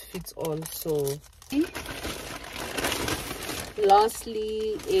size fits all. So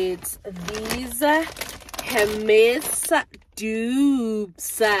lastly, it's these Hermes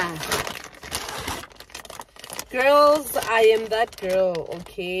dupes. Girls, I am that girl,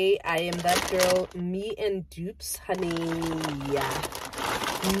 okay? I am that girl. Me and dupes, honey. Yeah.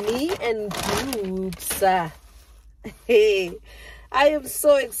 Me and dupes. Hey, I am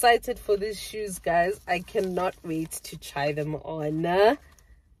so excited for these shoes, guys. I cannot wait to try them on.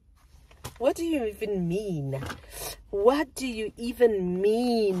 What do you even mean? What do you even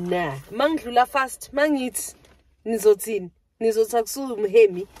mean? Mangdlula fast, mangit nizotin, nizotaksu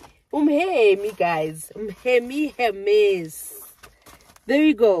umhemi, guys, umhemi Hermes. There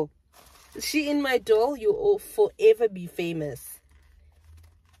you go. Shein my doll, you will forever be famous.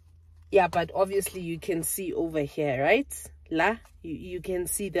 Yeah, but obviously you can see over here, right? La, you can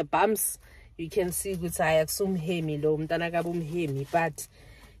see the bumps. You can see but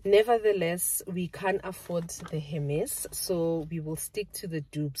nevertheless, we can't afford the Hermes, so we will stick to the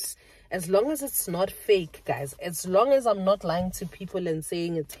dupes. As long as it's not fake, guys. As long as I'm not lying to people and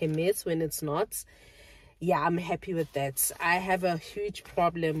saying it's Hermes when it's not. Yeah, I'm happy with that. I have a huge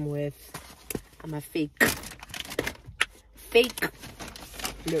problem with... I'm a fake.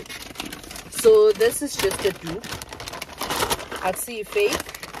 Look. So this is just a dupe. I'll see fake.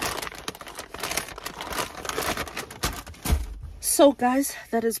 So guys,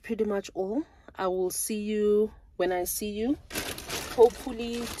 that is pretty much all. I will see you when I see you.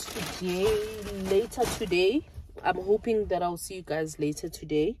 Hopefully later today. I'm hoping that I'll see you guys later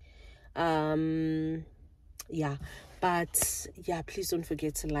today. Yeah, but yeah, please don't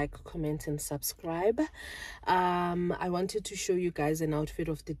forget to like, comment, and subscribe. I wanted to show you guys an outfit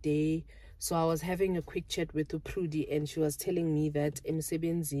of the day. So I was having a quick chat with Uprudi, and she was telling me that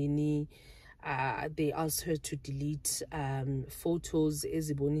emsebenzini, they asked her to delete photos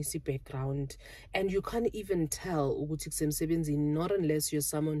ezibonisi background, and you can't even tell ukuthi kusemsebenzini, not unless you're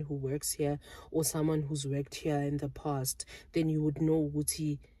someone who works here or someone who's worked here in the past. Then you would know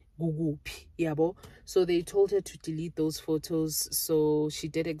ukuthi guguphi, yabo. So they told her to delete those photos, so she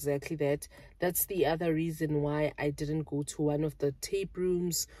did exactly that. That's the other reason why I didn't go to one of the tape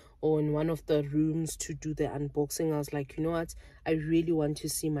rooms or in one of the rooms to do the unboxing. I was like, you know what, I really want to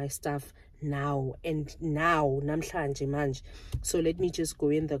see my stuff now, and now namhlanje manje. So let me just go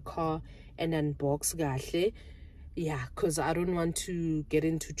in the car and unbox kahle. Yeah, because I don't want to get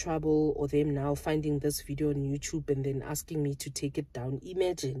into trouble or them now finding this video on YouTube and then asking me to take it down.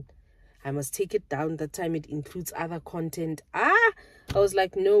 Imagine I must take it down. That time it includes other content. I was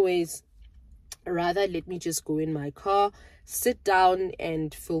like, no ways. Rather, let me just go in my car, sit down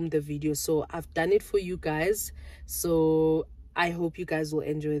and film the video. So I've done it for you guys. So I hope you guys will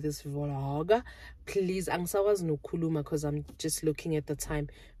enjoy this vlog. Please, angsawas no kuluma, because I'm just looking at the time.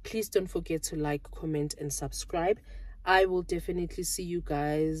 Please don't forget to like, comment, and subscribe. I will definitely see you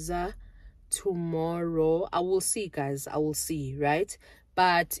guys tomorrow. I will see, guys. I will see, right?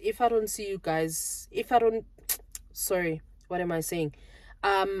 But if I don't see you guys, if I don't, sorry, what am I saying?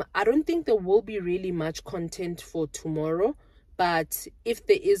 I don't think there will be really much content for tomorrow. But if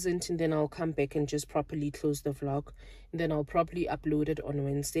there isn't, and then I'll come back and just properly close the vlog. And then I'll probably upload it on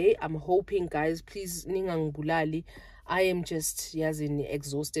Wednesday. I'm hoping, guys, please, ningang bulali. I am just,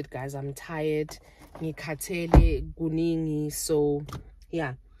 exhausted, guys. I'm tired. Ngikhathele kuningi. So,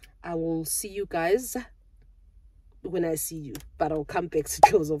 yeah. I will see you guys when I see you. But I'll come back to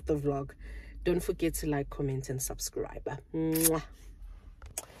close off the vlog. Don't forget to like, comment, and subscribe. Mwah.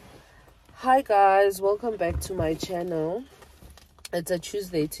 Hi, guys. Welcome back to my channel. It's a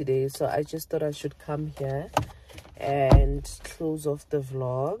Tuesday today, so I just thought I should come here and close off the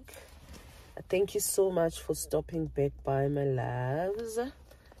vlog. Thank you so much for stopping back by, my loves.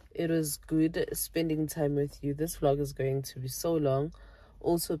 It was good spending time with you. This vlog is going to be so long,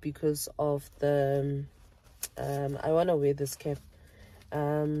 also because of the I want to wear this cap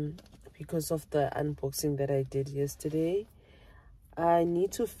because of the unboxing that I did yesterday. I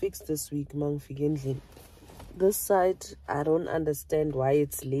need to fix this week, Mangfigendlin. This side, I don't understand why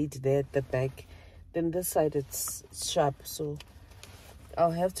it's laid there at the back. Then this side, it's sharp. So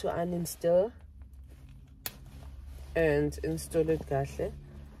I'll have to uninstall and install it, gahle.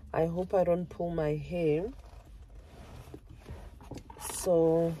 I hope I don't pull my hair.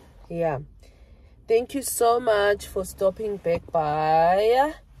 So, yeah. Thank you so much for stopping back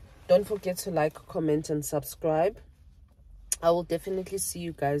by. Don't forget to like, comment, and subscribe. I will definitely see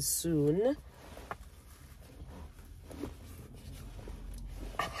you guys soon.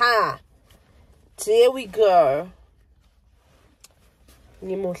 Ha! There we go.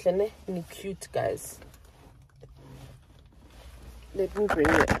 Ni cute, guys. Let me bring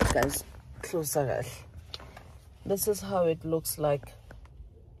it, guys, closer. This is how it looks like.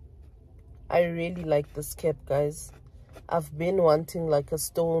 I really like this cap, guys. I've been wanting like a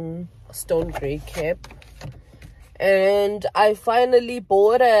stone gray cap, and I finally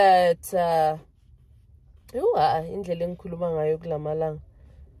bought it. Oh,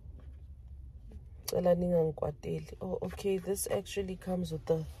 okay, this actually comes with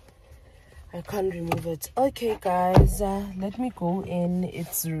the, I can't remove it. Okay, guys, let me go in.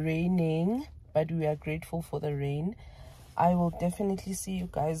 It's raining, but we are grateful for the rain. I will definitely see you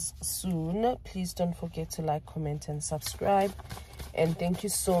guys soon. Please don't forget to like, comment, and subscribe. And thank you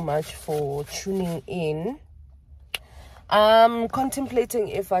so much for tuning in. I'm contemplating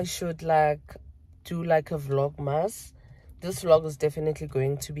if I should like do like a vlogmas. This vlog is definitely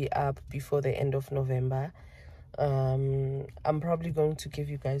going to be up before the end of November. I'm probably going to give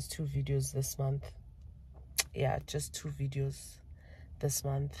you guys 2 videos this month. Yeah, just 2 videos this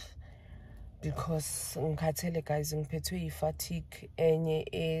month. Because guys, fatigue,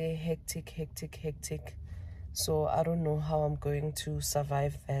 hectic. So I don't know how I'm going to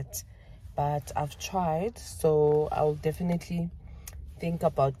survive that. But I've tried. So I'll definitely think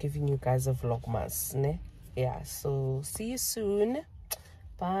about giving you guys a vlogmas, ne? Yeah, so see you soon.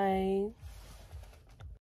 Bye.